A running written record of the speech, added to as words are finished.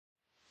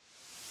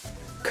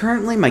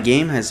Currently my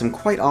game has some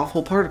quite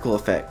awful particle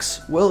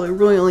effects. Well, it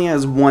really only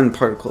has one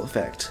particle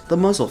effect, the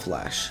muzzle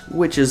flash,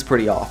 which is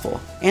pretty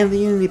awful. And the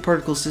Unity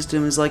particle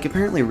system is like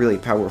apparently really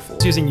powerful.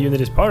 Using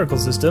Unity's particle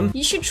system,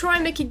 you should try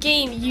and make a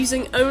game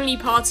using only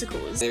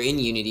particles. They're in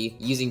Unity,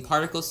 using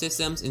particle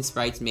systems and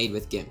sprites made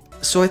with GIMP.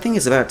 So I think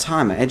it's about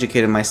time I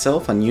educated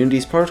myself on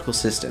Unity's particle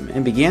system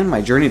and began my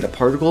journey to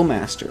Particle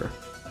Master.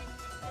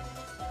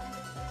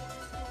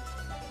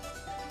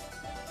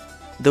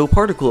 Though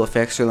particle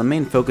effects are the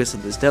main focus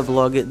of this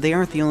devlog, they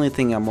aren't the only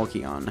thing I'm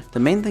working on.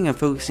 The main thing I'm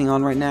focusing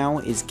on right now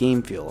is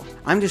game feel.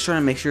 I'm just trying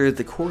to make sure that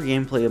the core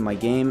gameplay of my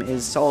game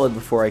is solid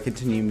before I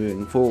continue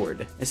moving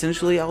forward.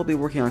 Essentially, I'll be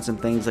working on some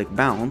things like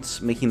balance,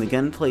 making the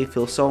gunplay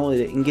feel solid,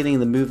 and getting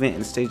the movement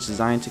and stage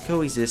design to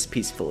coexist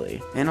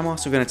peacefully. And I'm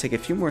also going to take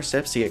a few more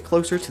steps to get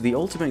closer to the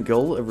ultimate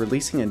goal of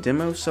releasing a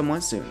demo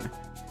somewhat soon.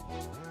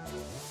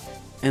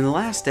 In the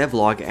last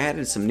devlog, I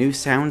added some new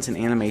sounds and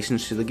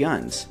animations to the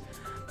guns,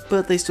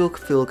 but they still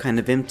feel kind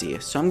of empty,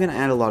 so I'm gonna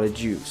add a lot of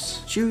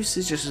juice. Juice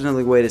is just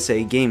another way to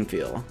say game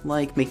feel,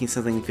 like making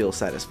something feel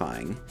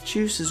satisfying.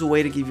 Juice is a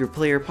way to give your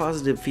player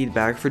positive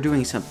feedback for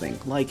doing something,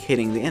 like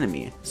hitting the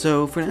enemy.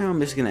 So for now I'm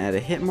just gonna add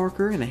a hit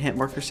marker and a hit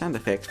marker sound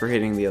effect for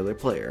hitting the other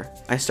player.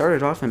 I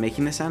started off by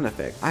making the sound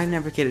effect. I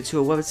navigated to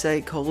a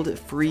website called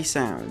Free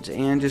Sound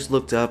and just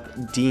looked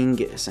up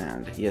ding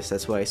sound. Yes,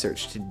 that's why I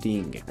searched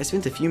ding. I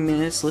spent a few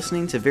minutes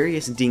listening to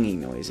various dinging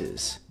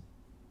noises.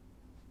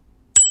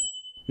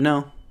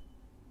 No.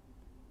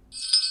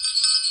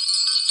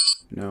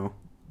 No.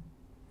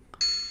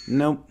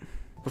 Nope.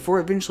 Before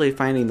eventually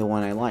finding the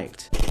one I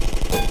liked.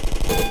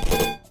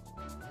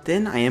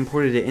 Then I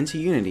imported it into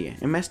Unity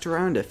and messed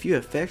around a few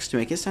effects to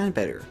make it sound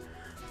better.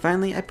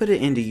 Finally, I put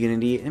it into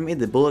Unity and made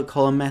the bullet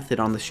column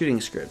method on the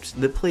shooting script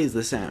that plays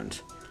the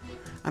sound.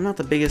 I'm not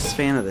the biggest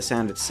fan of the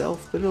sound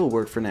itself, but it'll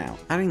work for now.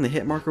 Adding the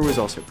hit marker was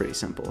also pretty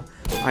simple.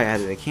 I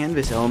added a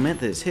canvas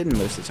element that is hidden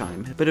most of the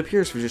time, but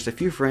appears for just a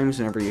few frames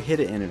whenever you hit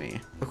an enemy.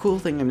 A cool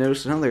thing I've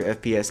noticed in other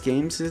FPS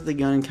games is the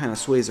gun kind of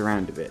sways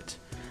around a bit.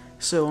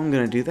 So I'm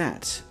going to do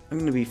that. I'm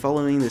going to be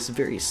following this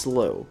very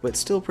slow, but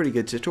still pretty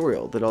good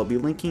tutorial that I'll be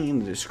linking in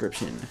the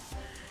description.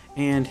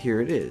 And here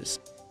it is.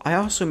 I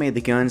also made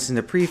the guns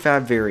into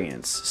prefab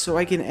variants, so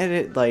I can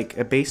edit like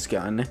a base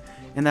gun,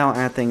 and that'll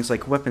add things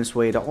like weapon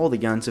sway to all the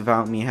guns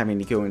without me having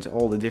to go into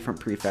all the different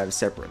prefabs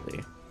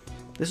separately.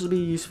 This will be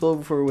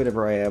useful for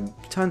whenever I have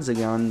tons of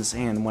guns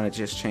and want to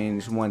just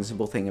change one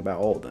simple thing about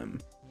all of them.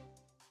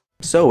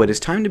 So it is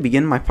time to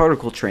begin my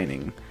particle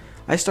training.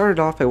 I started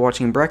off by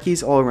watching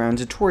Brecky's all-around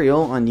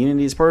tutorial on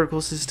Unity's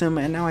particle system,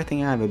 and now I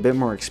think I have a bit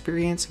more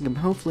experience and can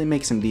hopefully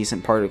make some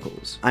decent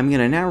particles. I'm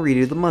gonna now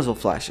redo the muzzle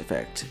flash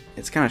effect.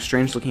 It's kind of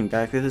strange looking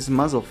back that this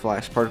muzzle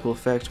flash particle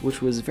effect,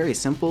 which was very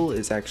simple,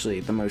 is actually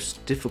the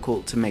most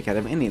difficult to make out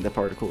of any of the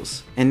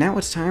particles. And now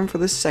it's time for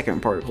the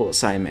second particle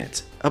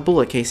assignment, a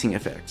bullet casing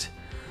effect.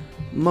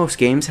 Most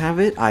games have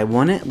it, I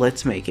want it,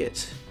 let's make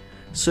it.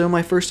 So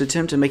my first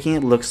attempt at making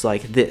it looks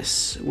like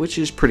this, which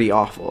is pretty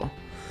awful.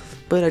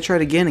 But I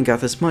tried again and got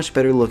this much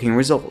better looking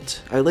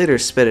result. I later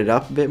sped it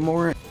up a bit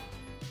more.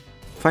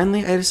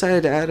 Finally, I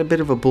decided to add a bit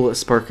of a bullet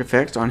spark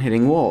effect on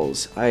hitting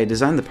walls. I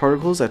designed the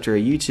particles after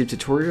a YouTube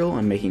tutorial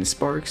on making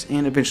sparks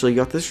and eventually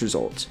got this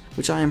result,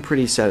 which I am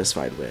pretty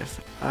satisfied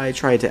with. I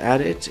tried to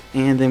add it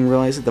and then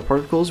realized that the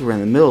particles were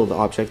in the middle of the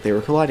object they were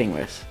colliding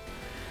with.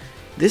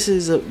 This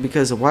is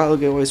because a while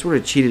ago I sort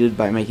of cheated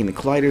by making the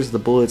colliders of the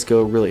bullets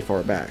go really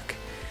far back.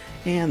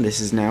 And this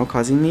is now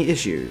causing me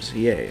issues,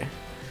 yay.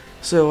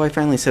 So I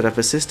finally set up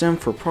a system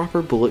for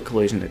proper bullet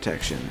collision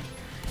detection.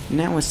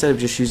 Now instead of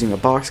just using a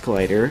box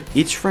collider,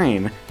 each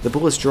frame, the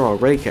bullets draw a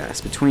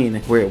raycast between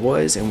where it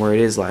was and where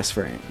it is last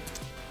frame.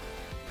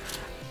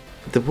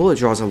 The bullet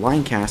draws a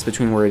line cast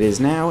between where it is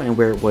now and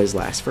where it was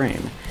last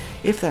frame.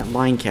 If that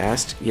line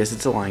cast, yes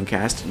it's a line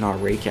cast, not a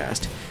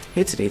raycast,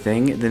 hits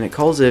anything, then it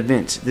calls an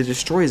event that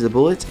destroys the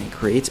bullet and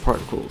creates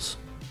particles,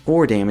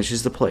 or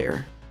damages the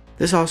player.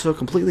 This also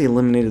completely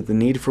eliminated the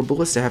need for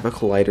bullets to have a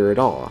collider at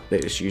all, they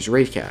just use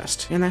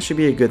raycast, and that should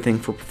be a good thing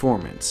for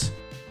performance.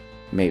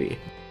 Maybe.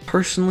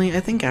 Personally, I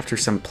think after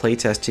some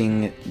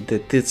playtesting,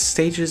 that the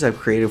stages I've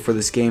created for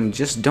this game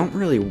just don't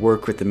really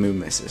work with the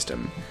movement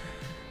system.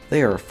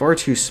 They are far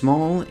too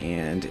small,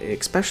 and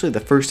especially the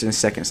first and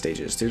second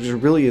stages, there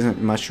just really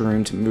isn't much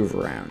room to move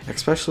around,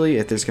 especially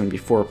if there's going to be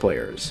 4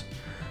 players.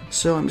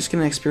 So I'm just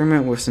going to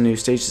experiment with some new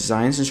stage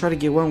designs and try to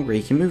get one where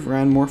you can move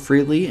around more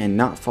freely and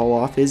not fall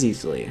off as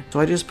easily. So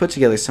I just put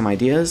together some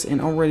ideas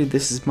and already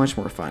this is much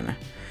more fun.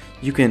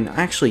 You can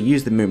actually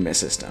use the movement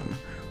system.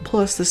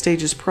 Plus the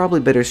stage is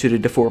probably better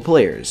suited to 4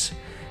 players.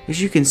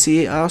 As you can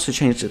see, I also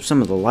changed up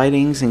some of the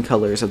lightings and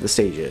colors of the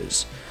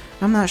stages.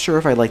 I'm not sure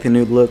if I like the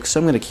new look, so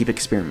I'm going to keep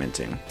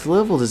experimenting. The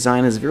level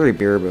design is very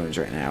bare bones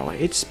right now.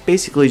 It's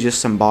basically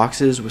just some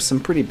boxes with some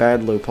pretty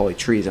bad low poly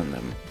trees on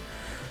them.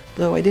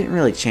 Though I didn't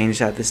really change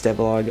that this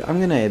devlog, I'm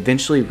gonna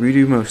eventually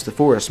redo most of the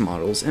forest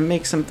models and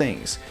make some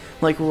things,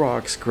 like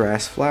rocks,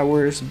 grass,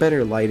 flowers,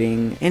 better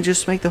lighting, and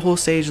just make the whole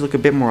stage look a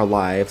bit more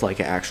alive like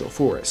an actual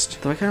forest.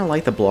 Though I kinda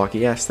like the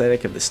blocky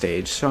aesthetic of the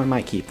stage, so I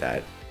might keep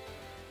that.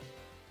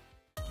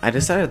 I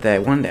decided that I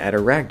wanted to add a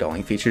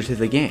ragdolling feature to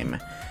the game,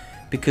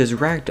 because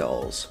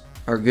ragdolls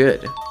are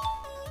good.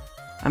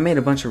 I made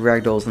a bunch of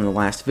ragdolls in the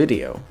last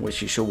video,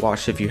 which you should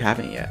watch if you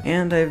haven't yet,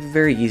 and I've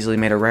very easily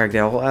made a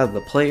ragdoll out of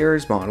the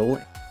player's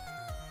model,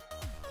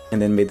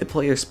 and then made the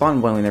player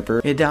spawn whenever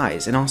it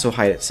dies and also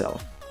hide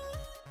itself.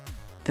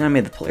 Then I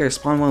made the player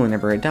spawn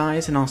whenever it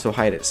dies and also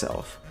hide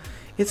itself.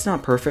 It's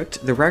not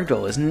perfect, the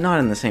ragdoll is not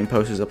in the same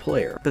pose as a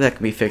player, but that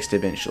can be fixed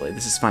eventually.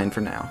 This is fine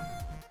for now.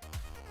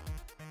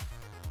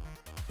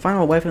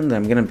 Final weapon that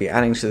I'm going to be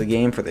adding to the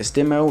game for this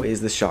demo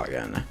is the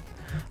shotgun.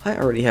 I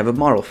already have a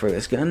model for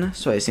this gun,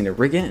 so I just need to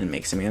rig it and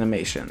make some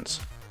animations.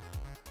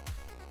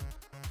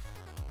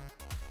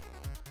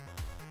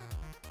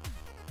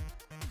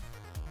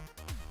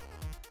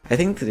 I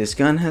think that this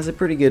gun has a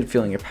pretty good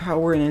feeling of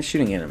power in its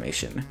shooting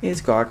animation.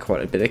 It's got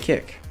quite a bit of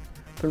kick.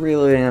 The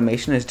reload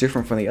animation is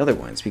different from the other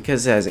ones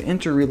because it has an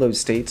enter-reload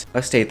state,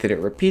 a state that it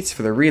repeats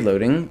for the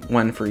reloading,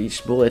 one for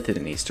each bullet that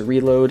it needs to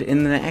reload,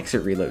 and then an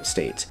exit reload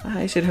state.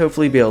 I should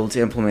hopefully be able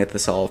to implement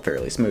this all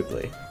fairly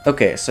smoothly.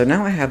 Okay, so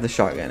now I have the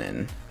shotgun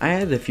in. I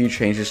added a few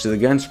changes to the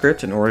gun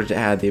script in order to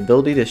add the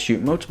ability to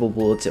shoot multiple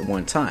bullets at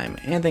one time,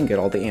 and then get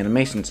all the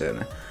animations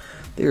in.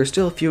 There are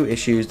still a few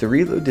issues. The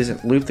reload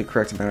doesn't loop the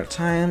correct amount of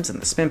times,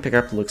 and the spin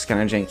pickup looks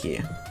kinda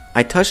janky.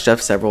 I touched up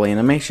several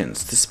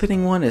animations. The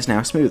spinning one is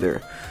now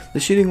smoother, the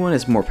shooting one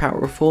is more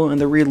powerful,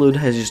 and the reload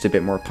has just a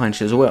bit more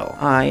punch as well.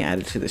 I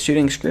added to the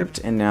shooting script,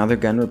 and now the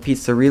gun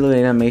repeats the reload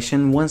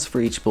animation once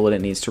for each bullet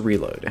it needs to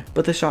reload.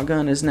 But the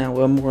shotgun is now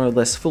a more or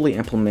less fully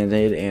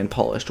implemented and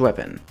polished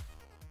weapon.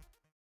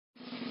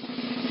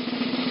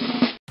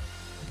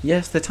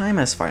 Yes, the time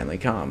has finally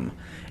come,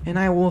 and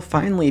I will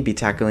finally be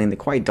tackling the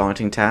quite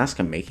daunting task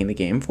of making the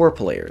game for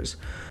players.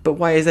 But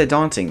why is that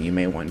daunting, you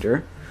may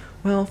wonder?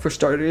 Well, for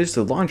starters,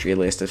 the laundry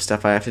list of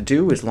stuff I have to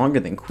do is longer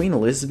than Queen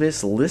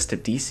Elizabeth's list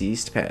of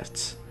deceased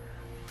pets.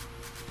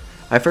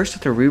 I first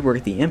have to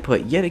rework the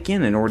input yet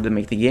again in order to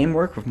make the game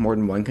work with more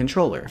than one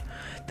controller.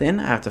 Then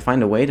I have to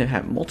find a way to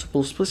have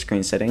multiple split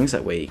screen settings,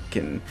 that way you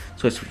can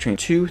switch between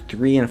 2,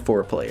 3, and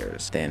 4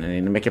 players. Then I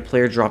need to make a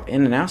player drop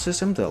in and out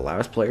system that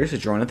allows players to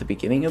join at the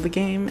beginning of the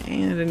game,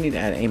 and I need to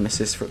add aim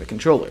assist for the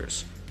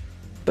controllers.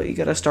 But you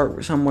gotta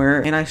start somewhere,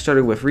 and I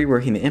started with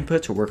reworking the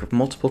input to work with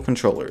multiple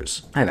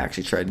controllers. I've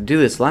actually tried to do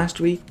this last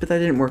week, but that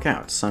didn't work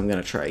out, so I'm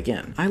gonna try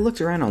again. I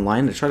looked around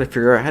online to try to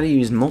figure out how to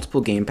use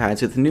multiple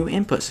gamepads with the new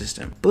input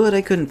system, but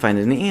I couldn't find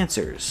any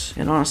answers.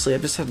 And honestly,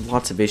 I've just had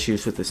lots of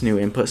issues with this new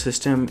input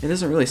system. It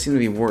doesn't really seem to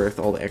be worth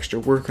all the extra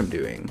work I'm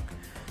doing.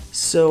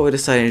 So I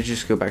decided to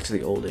just go back to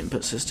the old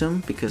input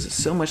system because it's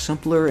so much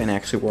simpler and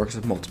actually works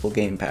with multiple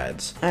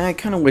gamepads. I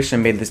kinda wish I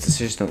made this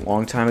decision a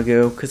long time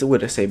ago because it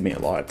would have saved me a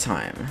lot of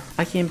time.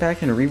 I came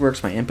back and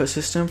reworked my input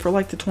system for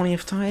like the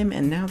 20th time,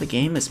 and now the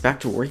game is back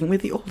to working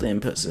with the old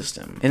input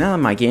system. And now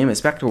my game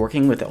is back to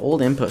working with the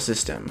old input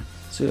system.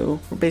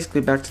 So we're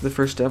basically back to the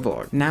first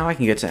devlog. Now I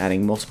can get to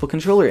adding multiple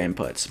controller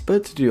inputs,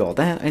 but to do all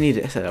that I need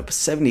to set up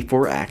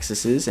 74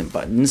 axes and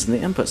buttons in the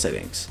input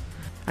settings.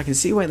 I can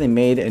see why they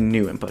made a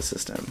new input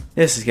system.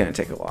 This is gonna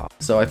take a while.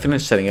 So I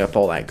finished setting up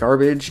all that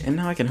garbage, and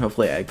now I can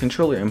hopefully add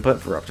controller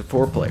input for up to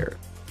 4 players.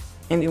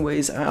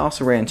 Anyways, I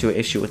also ran into an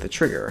issue with the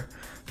trigger.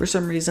 For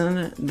some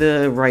reason,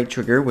 the right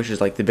trigger, which is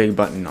like the big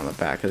button on the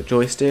back of the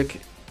joystick,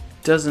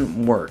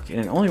 doesn't work, and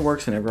it only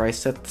works whenever I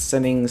set the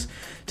settings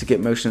to get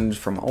motions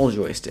from all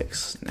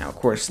joysticks. Now of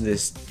course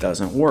this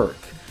doesn't work,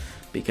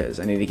 because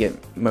I need to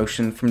get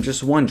motion from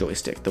just one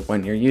joystick, the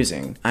one you're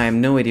using. I have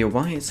no idea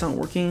why it's not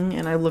working,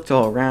 and I looked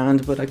all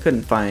around, but I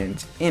couldn't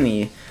find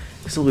any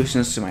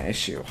solutions to my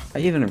issue. I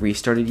even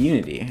restarted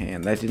Unity,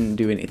 and that didn't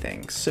do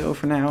anything, so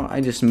for now,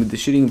 I just moved the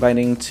shooting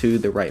binding to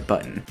the right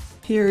button.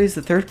 Here is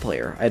the third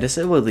player. I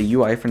disabled the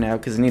UI for now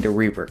because I need to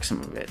rework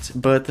some of it,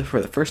 but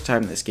for the first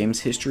time in this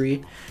game's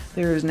history,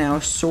 there is now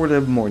sort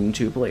of more than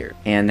 2 players.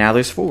 And now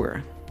there's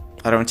 4.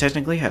 I don't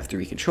technically have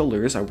 3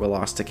 controllers, I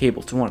lost a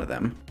cable to one of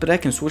them, but I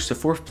can switch the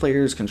 4th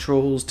player's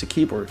controls to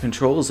keyboard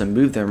controls and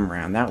move them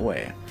around that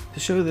way, to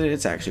show that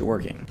it's actually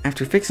working.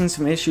 After fixing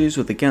some issues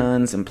with the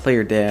guns and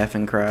player def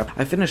and crap,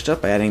 I finished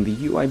up by adding the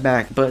UI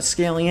back, but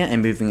scaling it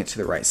and moving it to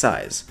the right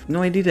size.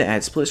 No idea to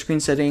add split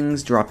screen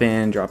settings, drop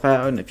in, drop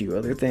out, and a few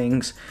other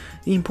things.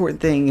 The important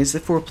thing is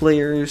that 4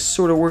 players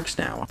sorta works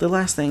now. The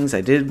last things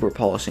I did were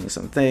polishing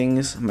some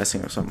things,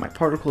 messing with some of my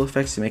particle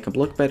effects to make them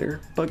look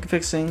better, bug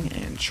fixing,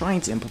 and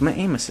trying to implement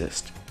aim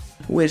assist,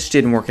 which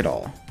didn't work at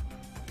all.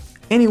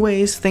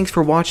 Anyways, thanks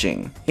for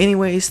watching.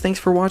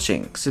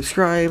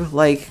 Subscribe,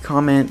 like,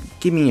 comment,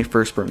 give me your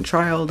firstborn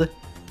child.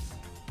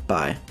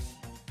 Bye.